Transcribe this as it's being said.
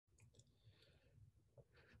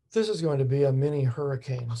This is going to be a mini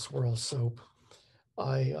hurricane swirl soap.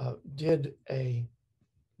 I did a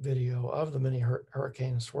video of the mini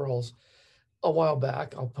hurricane swirls a while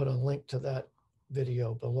back. I'll put a link to that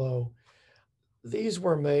video below. These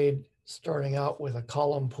were made starting out with a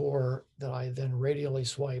column pour that I then radially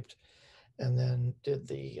swiped and then did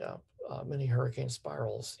the mini hurricane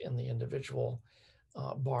spirals in the individual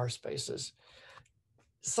bar spaces.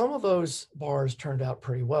 Some of those bars turned out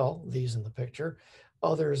pretty well, these in the picture.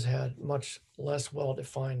 Others had much less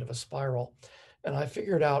well-defined of a spiral. And I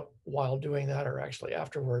figured out while doing that, or actually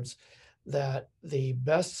afterwards, that the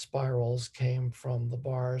best spirals came from the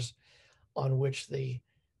bars on which the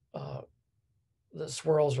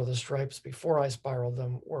swirls or the stripes before I spiraled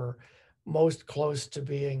them were most close to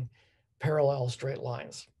being parallel straight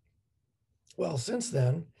lines. Well, since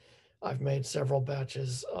then, I've made several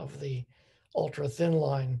batches of the ultra thin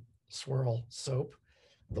line swirl soap.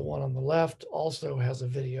 The one on the left also has a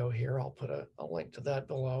video here. I'll put a link to that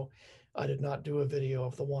below. I did not do a video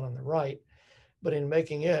of the one on the right, but in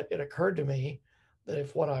making it, it occurred to me that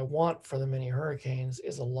if what I want for the mini hurricanes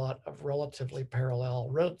is a lot of relatively parallel,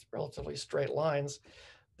 relatively straight lines,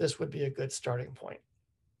 this would be a good starting point.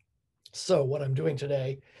 So what I'm doing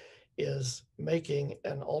today is making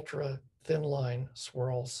an ultra thin line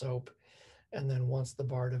swirl soap. And then once the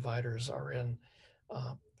bar dividers are in,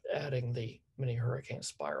 adding the mini hurricane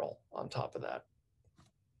spiral on top of that.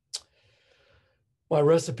 My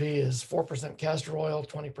recipe is 4% castor oil,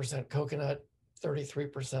 20% coconut,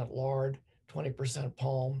 33% lard, 20%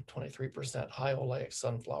 palm, 23% high oleic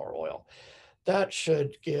sunflower oil. That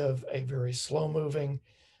should give a very slow moving,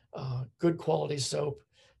 good quality soap.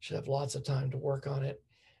 Should have lots of time to work on it.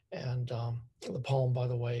 And the palm, by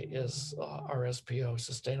the way, is RSPO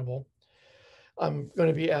sustainable. I'm going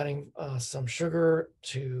to be adding some sugar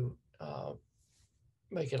to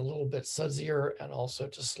make it a little bit sudsier and also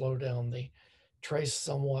to slow down the trace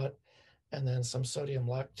somewhat, and then some sodium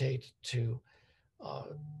lactate to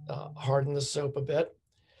harden the soap a bit.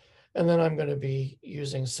 And then I'm going to be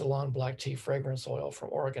using Ceylon black tea fragrance oil from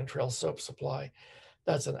Oregon Trail Soap Supply.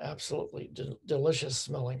 That's an absolutely delicious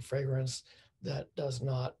smelling fragrance that does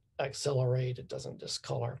not accelerate, it doesn't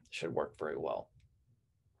discolor, should work very well.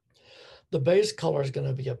 The base color is going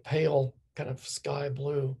to be a pale kind of sky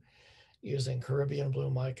blue using Caribbean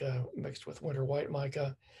blue mica mixed with winter white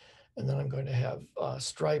mica. And then I'm going to have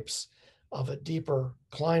stripes of a deeper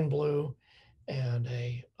Klein blue and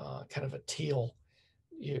a kind of a teal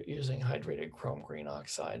using hydrated chrome green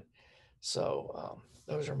oxide. So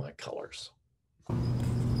those are my colors.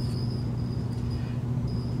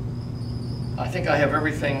 I think I have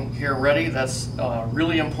everything here ready. That's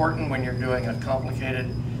really important when you're doing a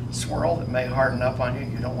complicated swirl that may harden up on you.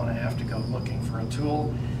 You don't want to have to go looking for a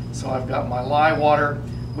tool. So I've got my lye water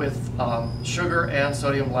with sugar and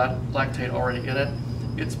sodium lactate already in it.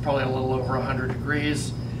 It's probably a little over 100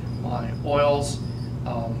 degrees. My oils,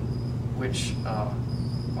 which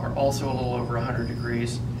are also a little over 100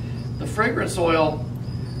 degrees. The fragrance oil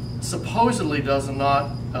supposedly does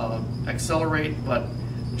not accelerate, but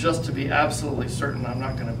just to be absolutely certain, I'm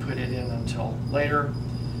not going to put it in until later.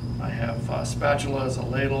 I have spatulas, a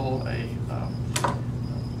ladle, a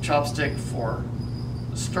chopstick for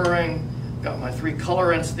stirring. Got my 3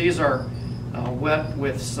 colorants. These are wet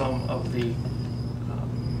with some of the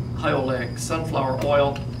high oleic sunflower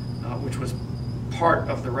oil, which was part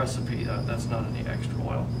of the recipe. That's not any extra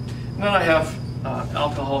oil. And then I have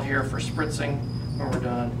alcohol here for spritzing when we're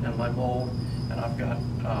done, and my mold, and I've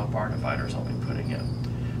got bar dividers I'll be putting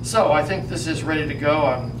in. So I think this is ready to go.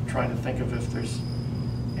 I'm trying to think of if there's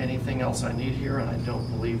anything else I need here, and I don't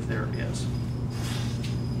believe there is.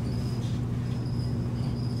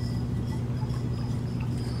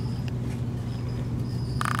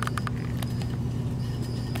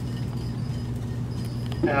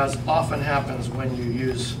 As often happens when you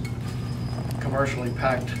use commercially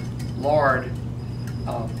packed lard,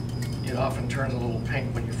 it often turns a little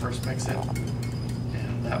pink when you first mix it,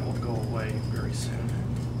 and that will go away very soon.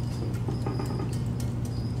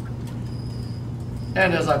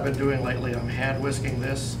 And as I've been doing lately, I'm hand whisking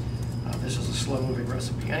this. This is a slow moving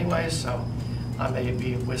recipe anyway, so I may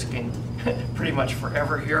be whisking pretty much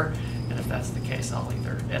forever here. And if that's the case, I'll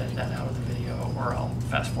either edit that out of the video or I'll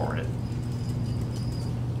fast forward it.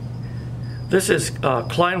 This is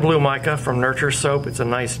Klein Blue Mica from Nurture Soap. It's a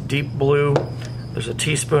nice deep blue. There's a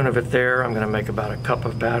teaspoon of it there. I'm going to make about a cup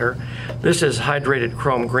of batter. This is hydrated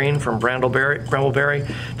chrome green from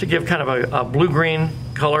Brambleberry to give kind of a blue-green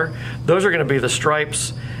color. Those are going to be the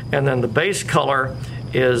stripes. And then the base color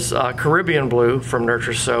is Caribbean blue from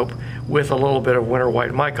Nurture Soap with a little bit of winter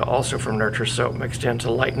white mica, also from Nurture Soap, mixed in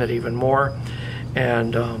to lighten it even more.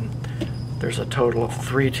 And there's a total of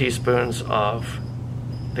 3 teaspoons of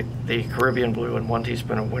the Caribbean blue and 1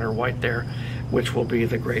 teaspoon of winter white there, which will be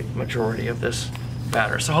the great majority of this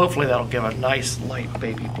batter. So hopefully that'll give a nice light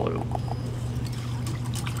baby blue.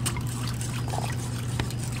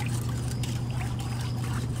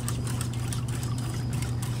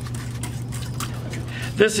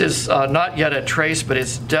 This is not yet a trace, but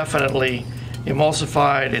it's definitely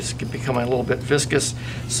emulsified. It's becoming a little bit viscous,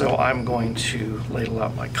 so I'm going to ladle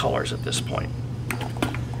out my colors at this point.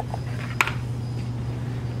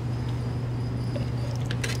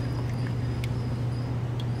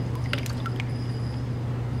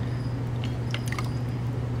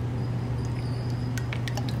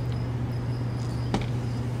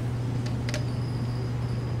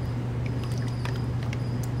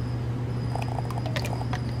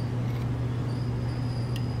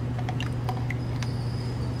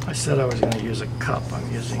 I said I was going to use a cup.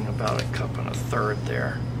 I'm using about 1 1/4 cups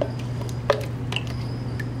there.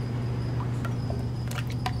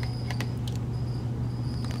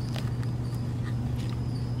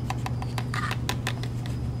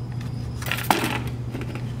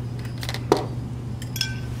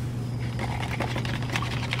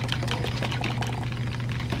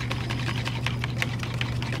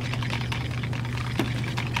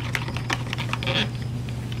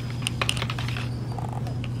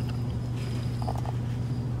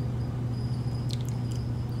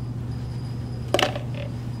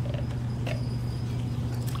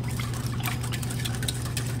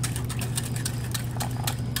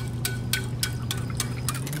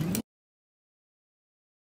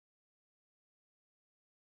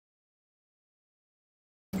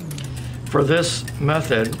 For this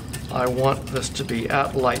method, I want this to be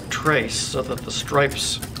at light trace so that the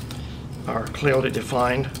stripes are clearly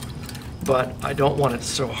defined, but I don't want it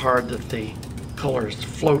so hard that the colors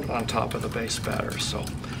float on top of the base batter, so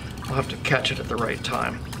I'll have to catch it at the right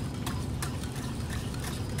time.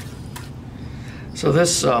 So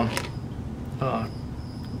this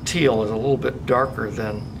teal is a little bit darker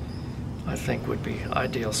than I think would be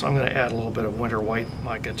ideal, so I'm going to add a little bit of winter white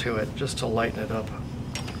mica to it just to lighten it up.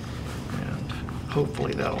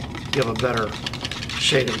 Hopefully that'll give a better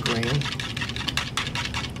shade of green.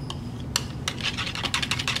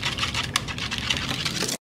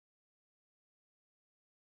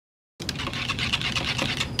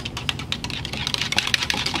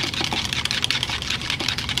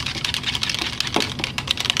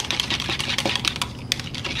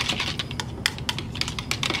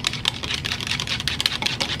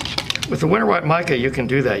 With the winter white mica, you can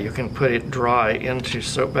do that. You can put it dry into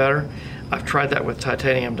soap batter. I've tried that with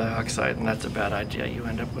titanium dioxide, and that's a bad idea. You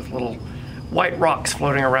end up with little white rocks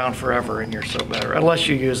floating around forever in your soap batter, unless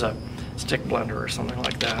you use a stick blender or something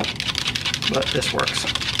like that. But this works.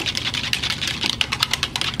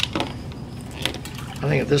 I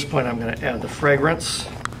think at this point I'm going to add the fragrance.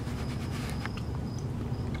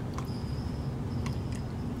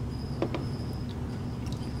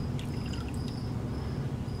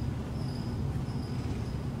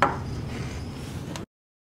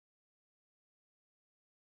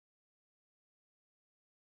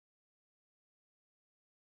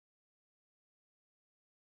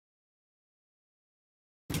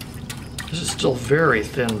 This is still very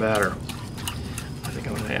thin batter. I think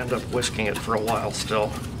I'm going to end up whisking it for a while still.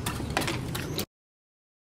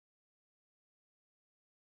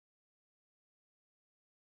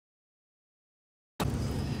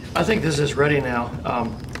 I think this is ready now.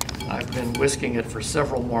 I've been whisking it for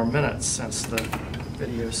several more minutes since the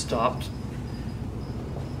video stopped.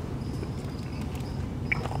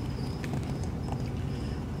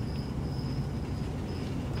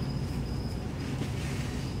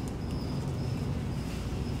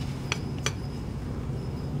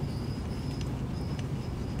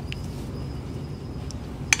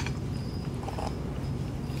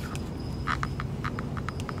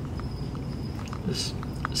 This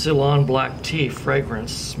Ceylon black tea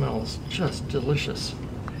fragrance smells just delicious.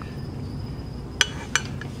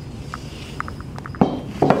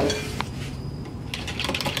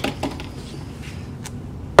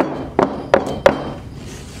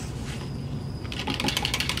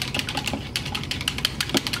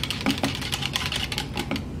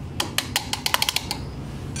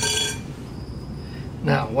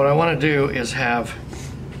 Now, what I want to do is have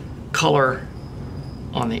color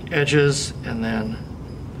on the edges, and then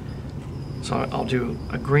so I'll do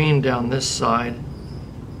a green down this side.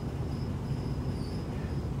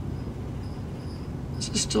 This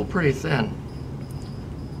is still pretty thin.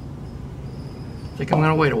 I think I'm going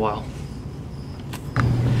to wait a while.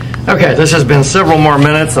 Okay, this has been several more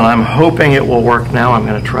minutes and I'm hoping it will work now. I'm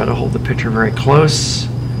going to try to hold the picture very close.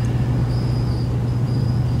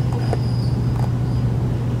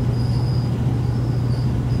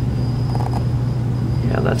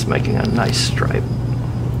 Yeah, that's making a nice stripe.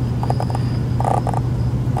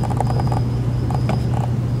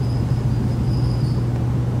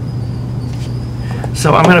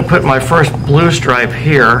 So I'm going to put my first blue stripe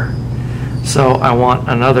here. So I want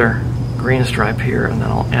another green stripe here, and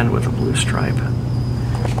then I'll end with a blue stripe.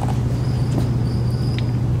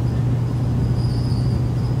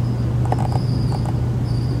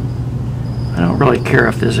 I don't really care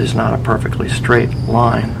if this is not a perfectly straight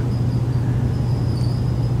line.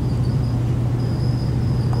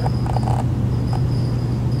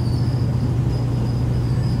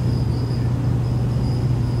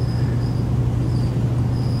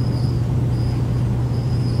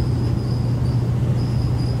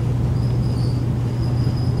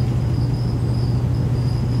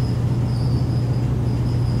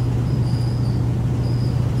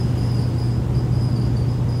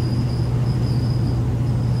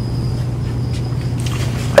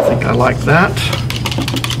 I like that.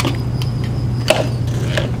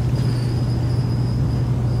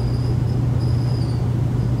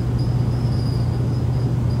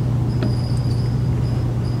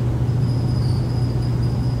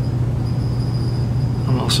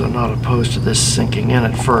 I'm also not opposed to this sinking in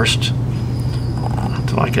at first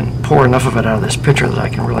until I can pour enough of it out of this pitcher that I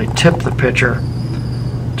can really tip the pitcher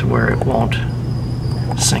to where it won't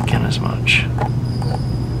sink in as much.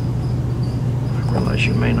 Realize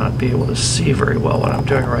you may not be able to see very well what I'm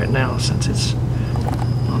doing right now since it's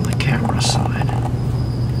on the camera side.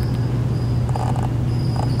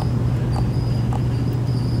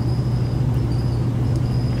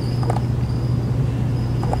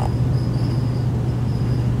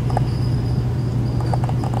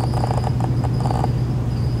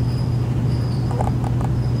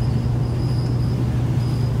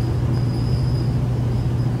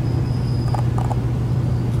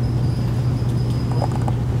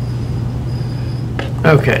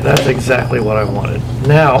 Okay, that's exactly what I wanted.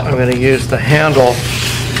 Now I'm going to use the handle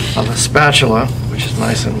of a spatula, which is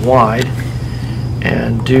nice and wide,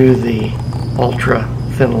 and do the ultra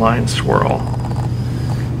thin line swirl.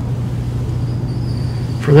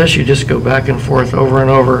 For this, you just go back and forth over and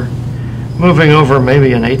over, moving over maybe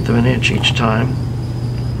 1/8 of an inch each time.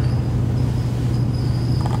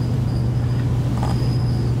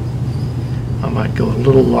 I might go a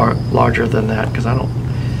little larger than that because I don't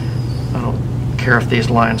care if these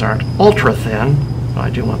lines aren't ultra thin, but I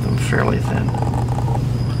do want them fairly thin.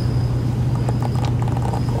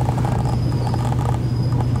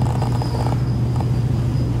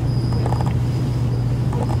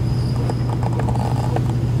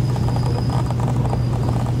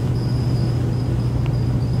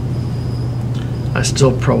 I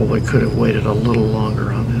still probably could have waited a little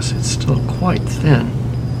longer on this. It's still quite thin.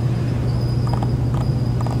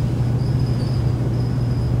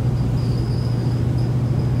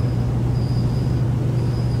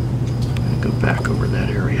 Back over that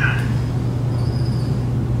area.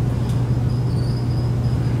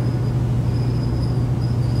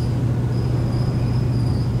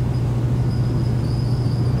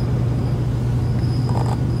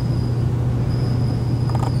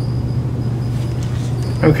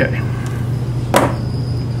 Okay.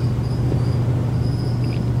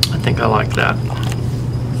 I think I like that.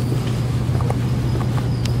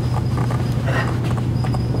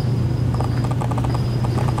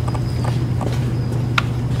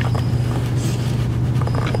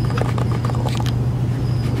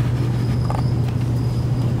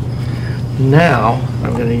 Now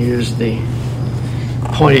I'm going to use the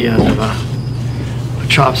pointy end of a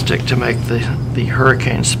chopstick to make the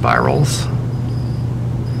hurricane spirals.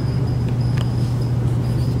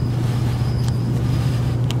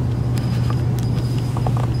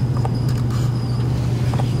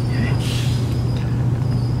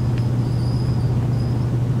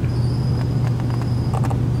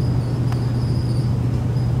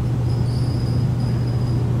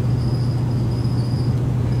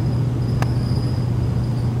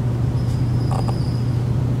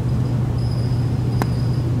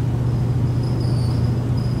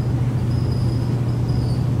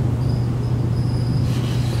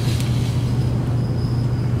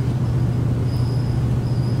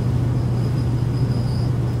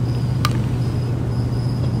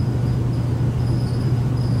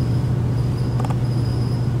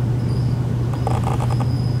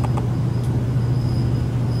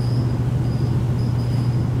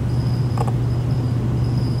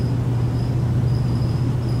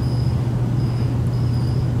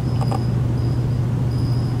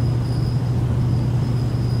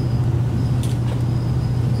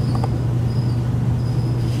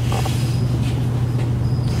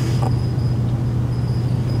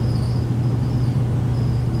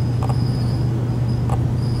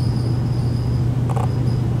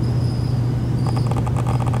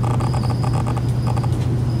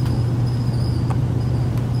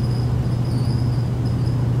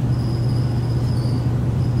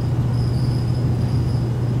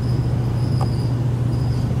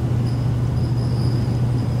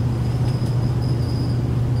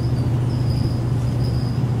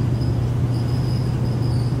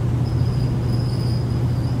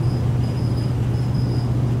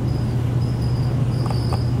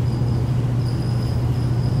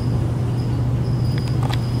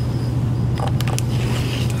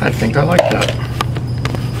 I think I like that.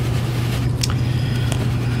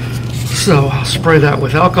 So I'll spray that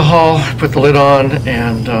with alcohol, put the lid on,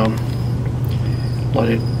 and let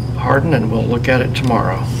it harden, and we'll look at it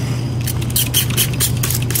tomorrow.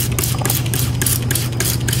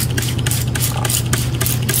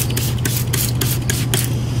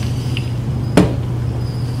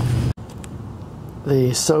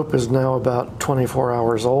 The soap is now about 24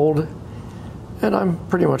 hours old, and I'm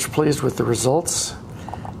pretty much pleased with the results.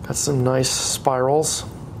 Got some nice spirals.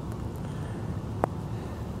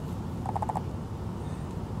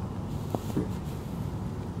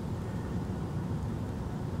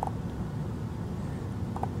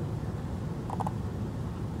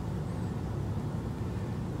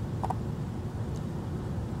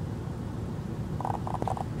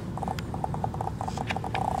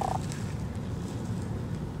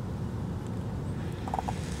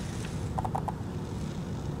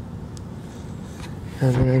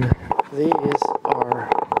 And then these are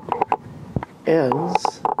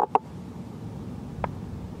ends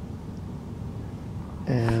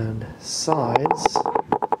and sides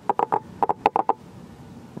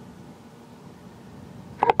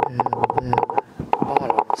and then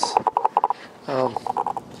bottoms.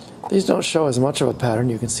 These don't show as much of a pattern.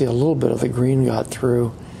 You can see a little bit of the green got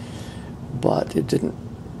through, but it didn't.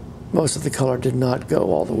 Most of the color did not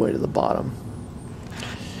go all the way to the bottom.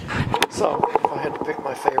 So if I had to pick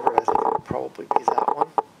my favorite, I think it would probably be that one.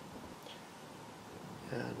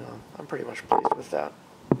 And I'm pretty much pleased with that.